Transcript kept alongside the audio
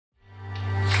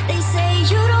They say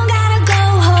you don't gotta go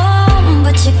home,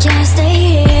 but you can't stay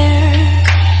here.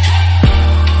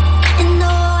 And no,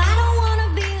 I don't wanna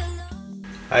be alone.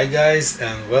 Hi guys,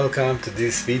 and welcome to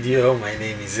this video. My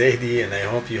name is Eddie and I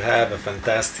hope you have a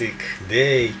fantastic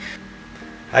day.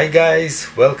 Hi guys,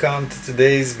 welcome to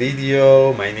today's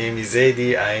video. My name is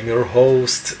Eddie, I am your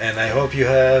host and I hope you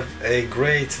have a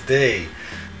great day.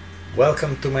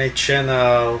 Welcome to my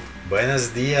channel. Buenos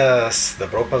dias,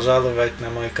 добро пожаловать на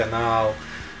мой канал.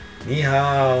 Ni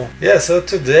hao. Yeah, so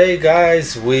today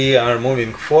guys we are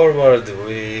moving forward.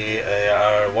 We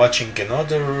are watching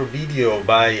another video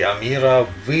by Amira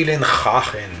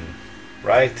Willighagen,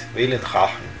 right?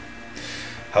 Willighagen.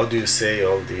 How do you say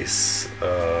all these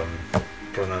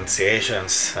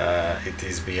pronunciations? It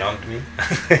is beyond me.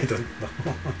 I don't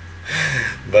know.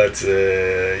 But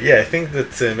yeah, I think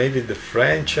that maybe the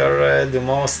French are the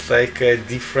most like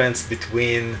difference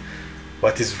between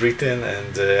what is written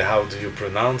and how do you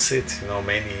pronounce it. You know,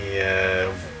 many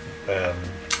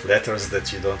letters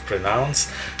that you don't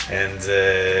pronounce, and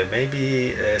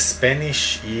maybe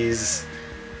Spanish is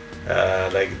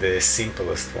like the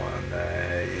simplest one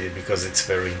because it's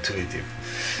very intuitive,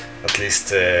 at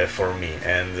least for me.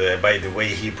 And by the way,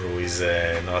 Hebrew is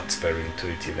not very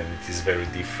intuitive and it is very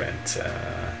different.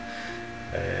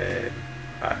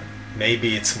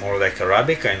 Maybe it's more like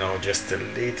Arabic. I know just a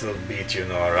little bit, you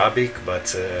know, Arabic,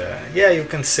 but yeah, you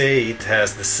can say it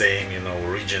has the same, you know,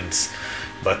 origins,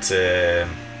 but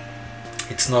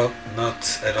it's not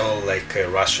at all like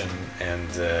Russian and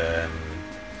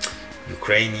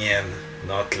Ukrainian,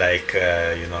 not like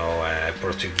you know,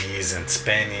 Portuguese and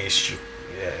Spanish.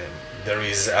 There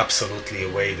is absolutely a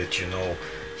way that you know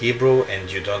Hebrew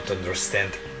and you don't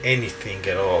understand anything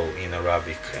at all in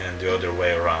Arabic, and the other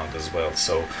way around as well.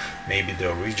 So maybe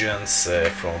the origins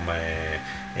from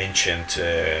ancient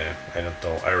I don't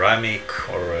know, Aramaic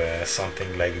or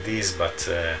something like this, but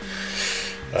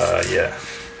yeah.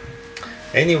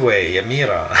 Anyway,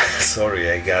 Amira,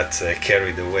 sorry, I got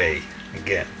carried away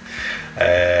again.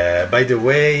 By the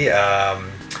way,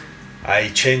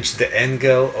 I changed the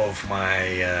angle of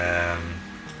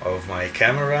my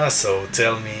camera, so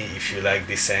tell me if you like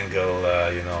this angle,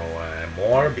 you know,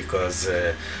 more, because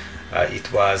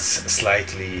it was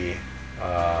slightly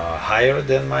higher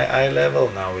than my eye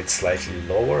level. Now it's slightly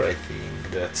lower. I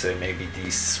think that maybe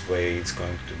this way it's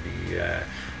going to be a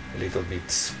little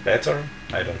bit better.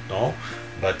 I don't know,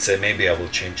 but maybe I will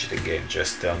change it again.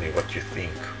 Just tell me what you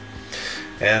think.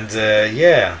 And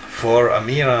yeah, for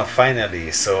Amira finally,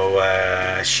 so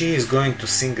she is going to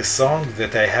sing a song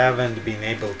that I haven't been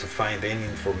able to find any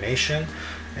information,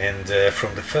 and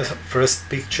from the first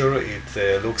picture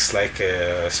it looks like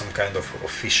some kind of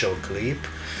official clip,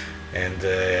 and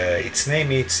its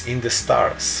name is In the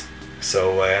Stars.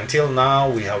 So until now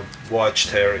we have watched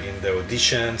her in the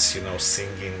auditions, you know,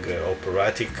 singing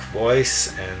operatic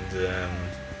voice,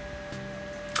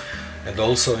 and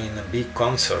also in a big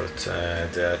concert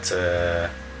that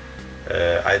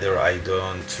either I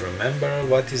don't remember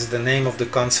what is the name of the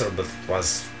concert, but it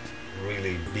was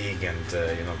really big and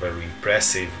you know, very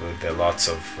impressive, with lots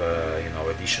of you know,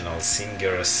 additional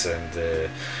singers and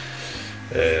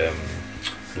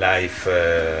live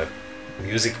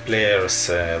music players,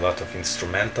 a lot of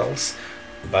instrumentals.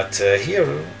 But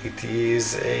here it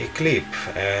is a clip,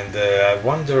 and I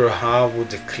wonder how would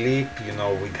the clip, you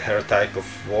know, with her type of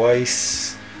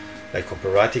voice, like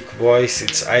operatic voice,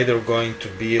 it's either going to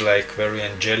be like very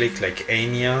angelic, like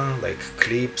Enya, like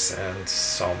clips and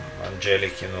some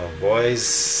angelic, you know, voice,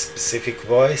 specific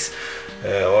voice,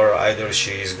 or either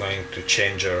she is going to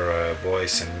change her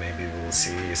voice and maybe we'll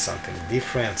see something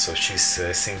different. So she's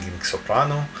singing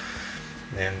soprano,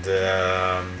 and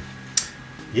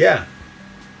yeah,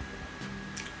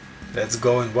 let's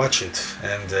go and watch it.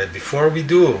 And before we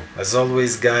do, as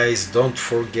always guys, don't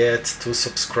forget to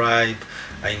subscribe.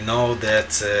 I know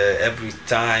that every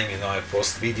time, you know, I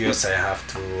post videos I have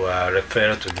to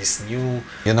refer to this new,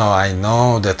 you know, I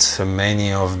know that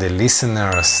many of the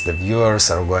listeners, the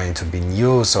viewers, are going to be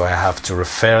new, so I have to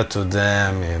refer to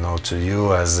them, you know, to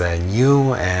you as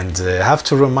new, and have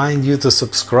to remind you to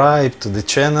subscribe to the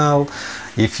channel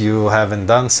if you haven't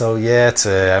done so yet.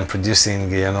 I'm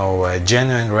producing, you know,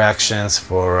 genuine reactions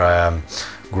for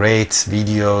great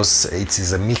videos. It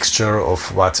is a mixture of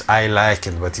what I like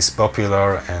and what is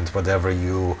popular and whatever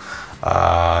you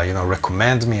you know,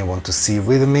 recommend me, want to see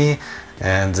with me.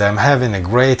 And I'm having a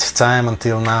great time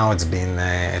until now. It's been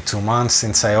 2 months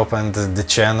since I opened the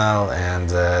channel, and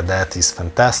that is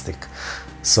fantastic.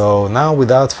 So now,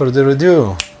 without further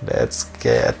ado, let's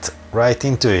get right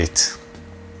into it.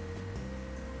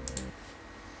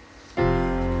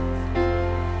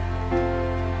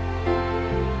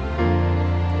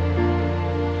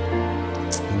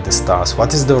 the stars.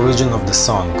 What is the origin of the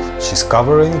song? She's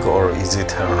covering or is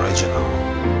it her original?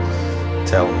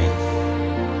 Tell me.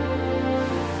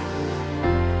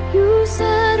 You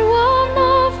said one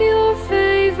of your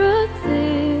favorite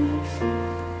things.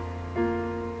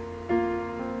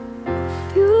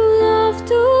 You love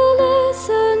to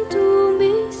listen to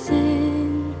me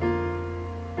sing.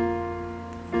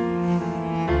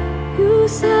 You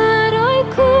said I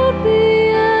could be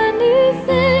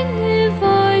anything if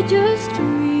I just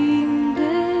dreamed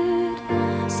it.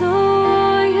 So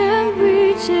I am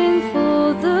reaching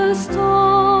for the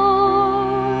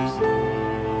stars.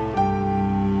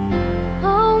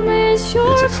 I'll miss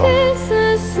your Beautiful.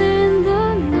 kisses in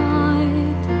the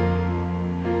night.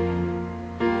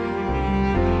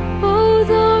 Both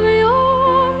of your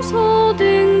arms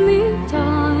holding me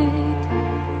tight.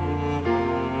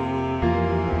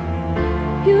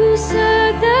 You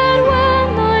said that when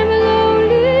I'm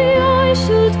lonely I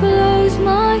should close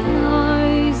my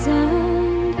eyes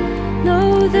and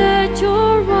know that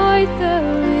you're right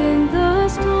there in the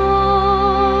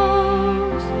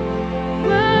stars.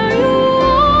 Where you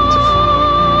are,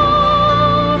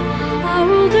 I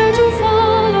will dare to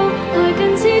follow. I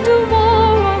can see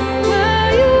tomorrow.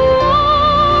 Where you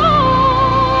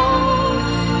are,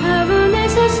 heaven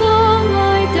is a song I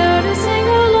dare to sing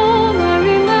along. I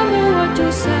remember what you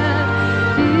said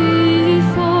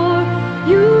before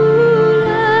you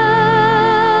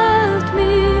left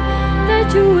me, that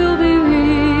you will be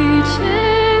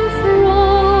reaching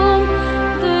from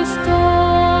the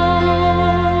stars.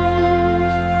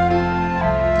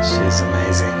 She's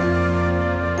amazing.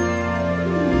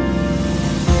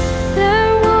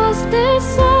 There was this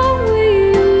song we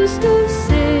used to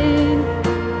sing.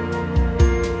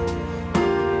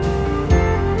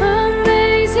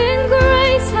 Amazing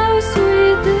grace, how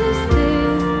sweet this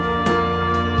thing.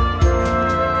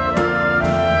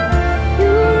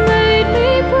 You made me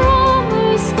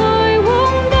promise I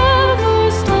won't ever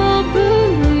stop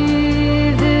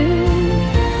believing.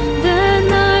 Then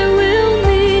I will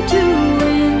meet you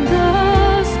in the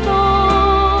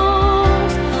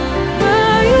stars.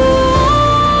 Where you are,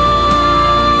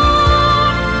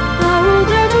 I will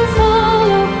dare to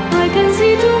follow. I can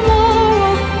see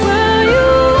tomorrow. Where you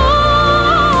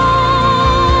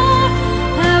are,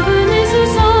 heaven is a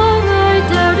song I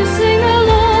dare to sing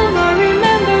along. I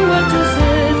remember what you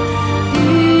said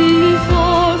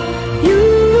before you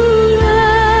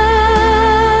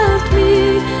left me,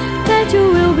 that you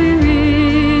will be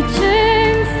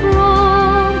reaching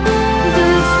from the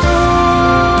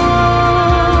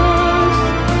stars.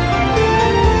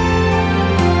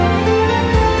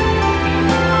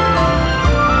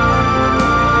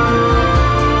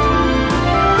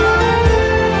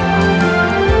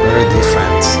 Very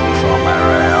different from her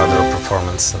other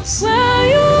performances. Where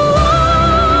you are,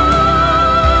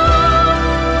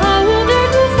 I will dare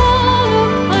to follow.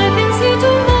 I can see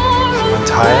tomorrow. Went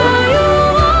higher. Where you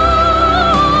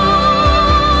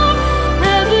are,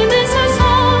 heaven is a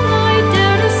song I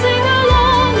dare to sing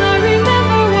along. I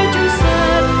remember what you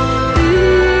said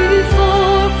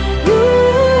before you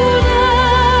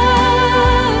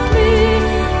left me,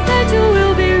 that you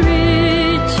will be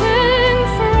reaching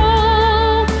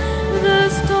from the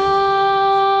stars.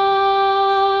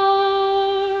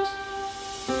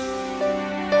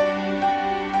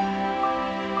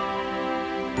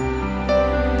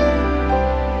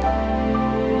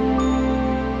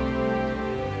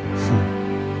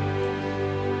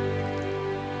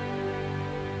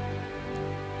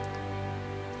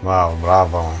 Wow,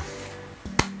 bravo.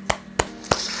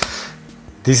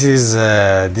 This is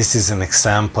an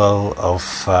example of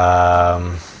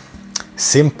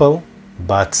simple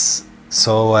but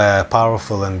so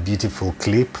powerful and beautiful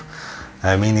clip.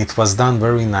 I mean, it was done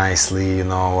very nicely, you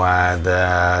know,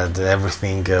 the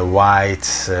everything white,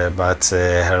 but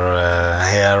her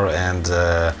hair and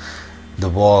the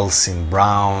walls in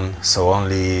brown, so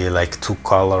only like two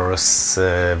colors,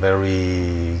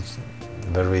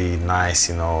 very nice,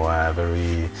 you know,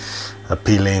 very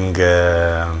appealing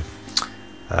to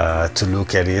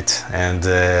look at it. And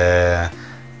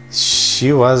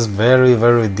she was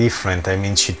very different. I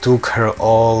mean, she took her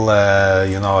all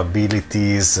you know,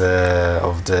 abilities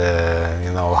of the,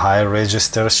 you know, high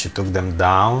registers, she took them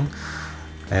down,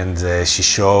 and she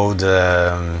showed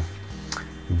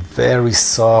very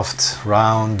soft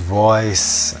round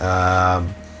voice,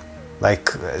 like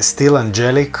still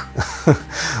angelic,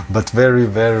 but very,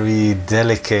 very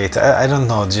delicate. I don't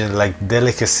know, like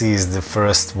delicacy is the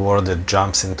first word that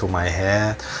jumps into my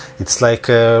head. It's like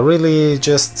really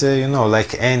just, you know, like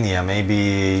Enya.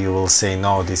 Maybe you will say,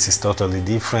 no, this is totally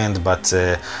different, but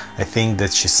I think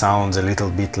that she sounds a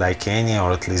little bit like Enya,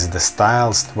 or at least the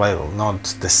styles, well, not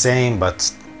the same,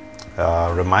 but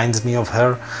reminds me of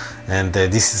her. And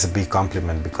this is a big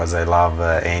compliment because I love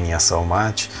Enya so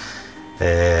much.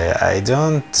 I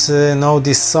don't know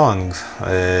this song,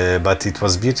 but it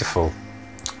was beautiful.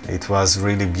 It was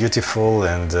really beautiful,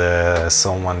 and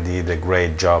someone did a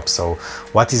great job. So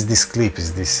what is this clip?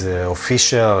 Is this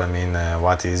official? I mean,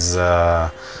 what is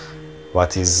the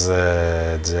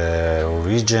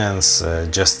origins?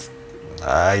 Just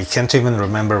I can't even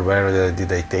remember where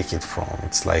did I take it from.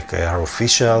 It's like her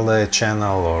official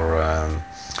channel, or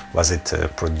was it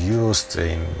produced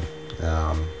in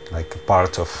like a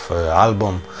part of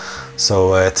album?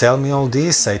 So tell me all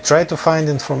this. I tried to find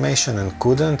information and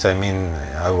couldn't. I mean,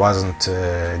 I wasn't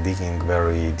digging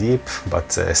very deep,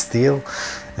 but still.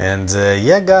 And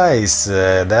yeah, guys,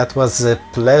 that was a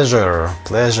pleasure.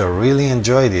 Really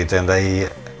enjoyed it, and I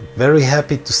very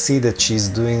happy to see that she's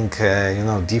doing you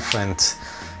know, different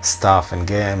stuff and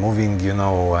moving, you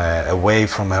know, away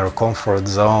from her comfort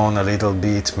zone a little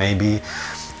bit maybe.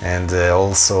 And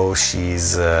also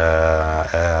she's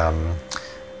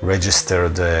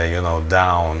registered, you know,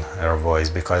 down her voice,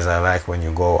 because I like when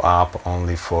you go up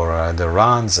only for the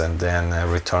runs and then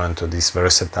return to this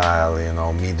versatile, you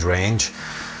know, mid-range.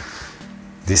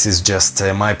 This is just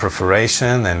my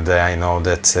preparation, and I know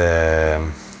that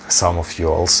some of you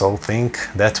also think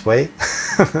that way.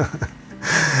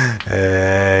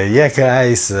 Yeah,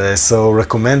 guys, so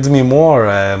recommend me more.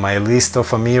 My list of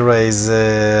Amira is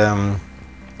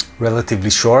relatively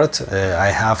short.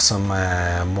 I have some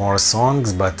more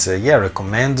songs, but yeah,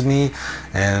 recommend me,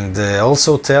 and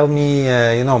also tell me,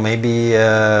 you know, maybe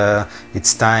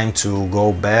it's time to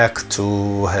go back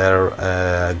to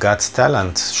her Got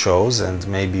Talent shows and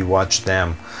maybe watch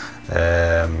them.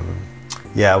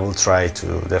 Yeah, I will try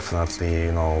to definitely,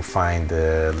 you know, find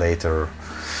later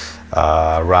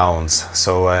rounds.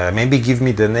 So maybe give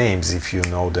me the names if you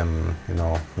know them, you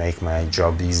know, make my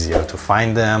job easier to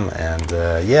find them. And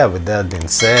yeah, with that being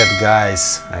said,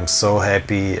 guys, I'm so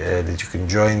happy that you can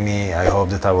join me. I hope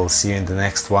that I will see you in the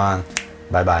next one.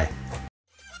 Bye bye.